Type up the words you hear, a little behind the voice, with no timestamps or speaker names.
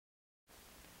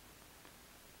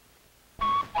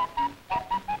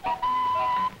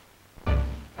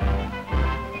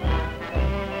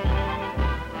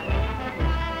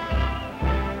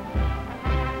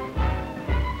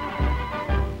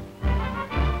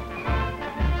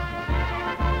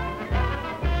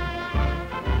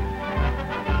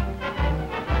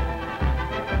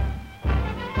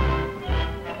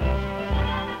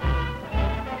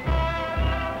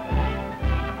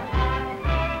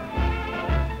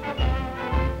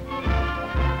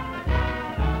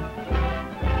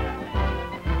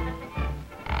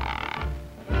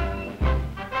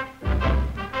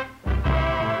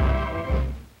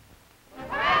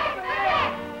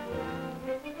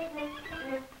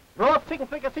Roast chicken,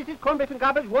 fricassees, corned beef and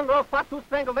garbage, 1 roast pot, 2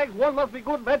 strangled eggs, 1 must be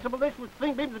good vegetable dish with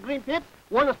string beans and green peas,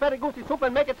 1 asparagus soup,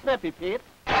 and make it snappy, Pete.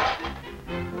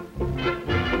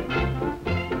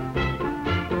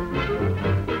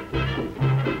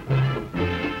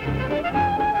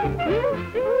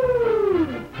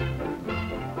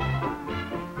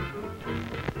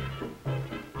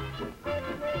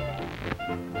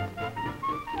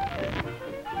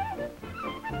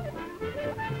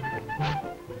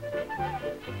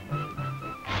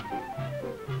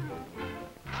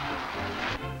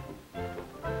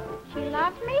 She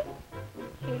loves me?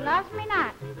 She loves me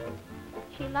not.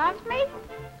 She loves me?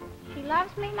 She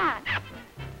loves me not.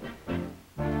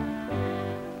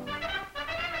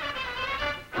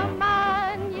 Come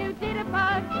on, you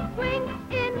jitterbug, swing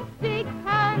in, dig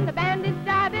on, the band is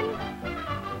driving.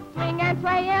 Swing and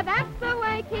sway, yeah, that's the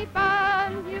way, keep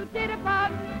on, you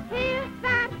jitterbug. Hear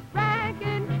that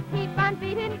dragon, keep on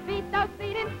beating, beat those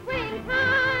feet in swing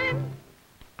time.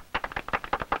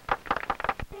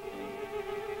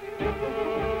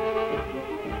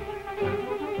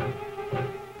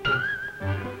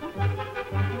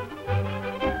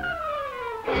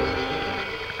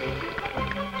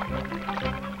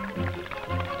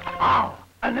 Oh,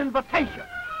 an invitation.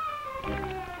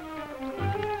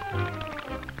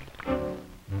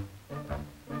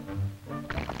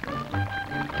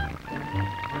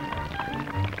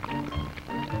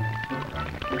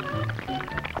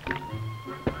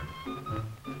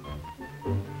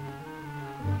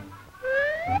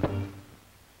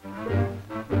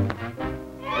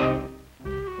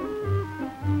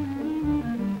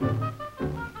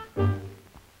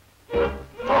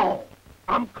 Oh,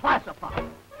 I'm classified.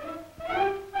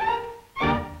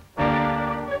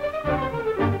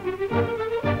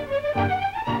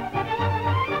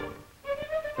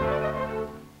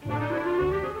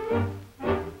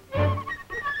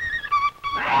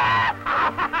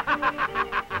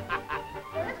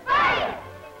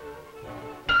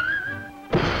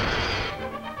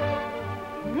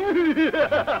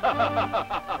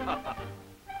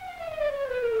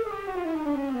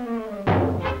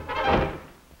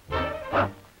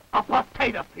 A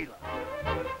potato peeler.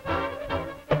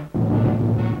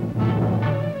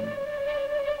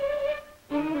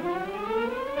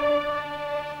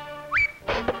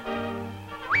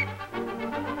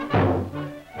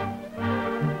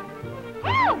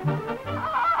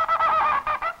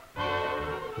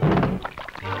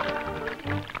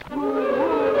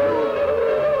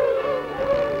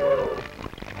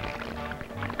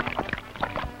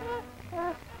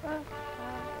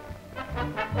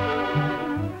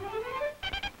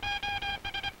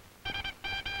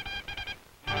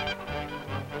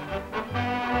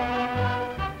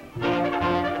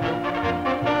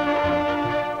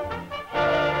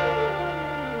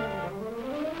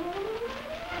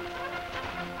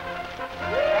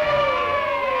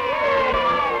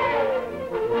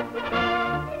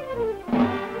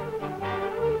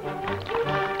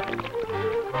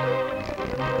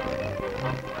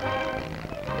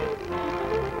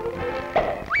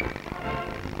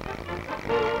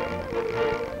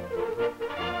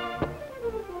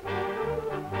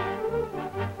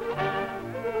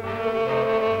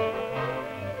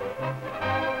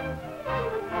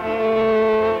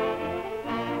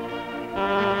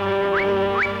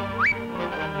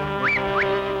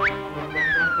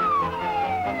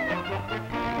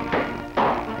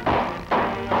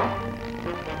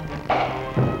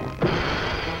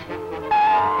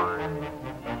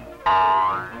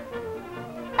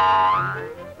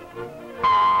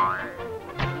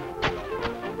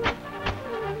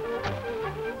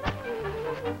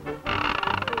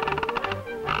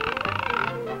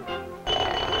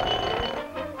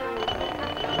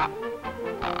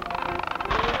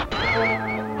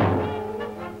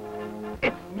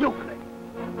 It's mutiny.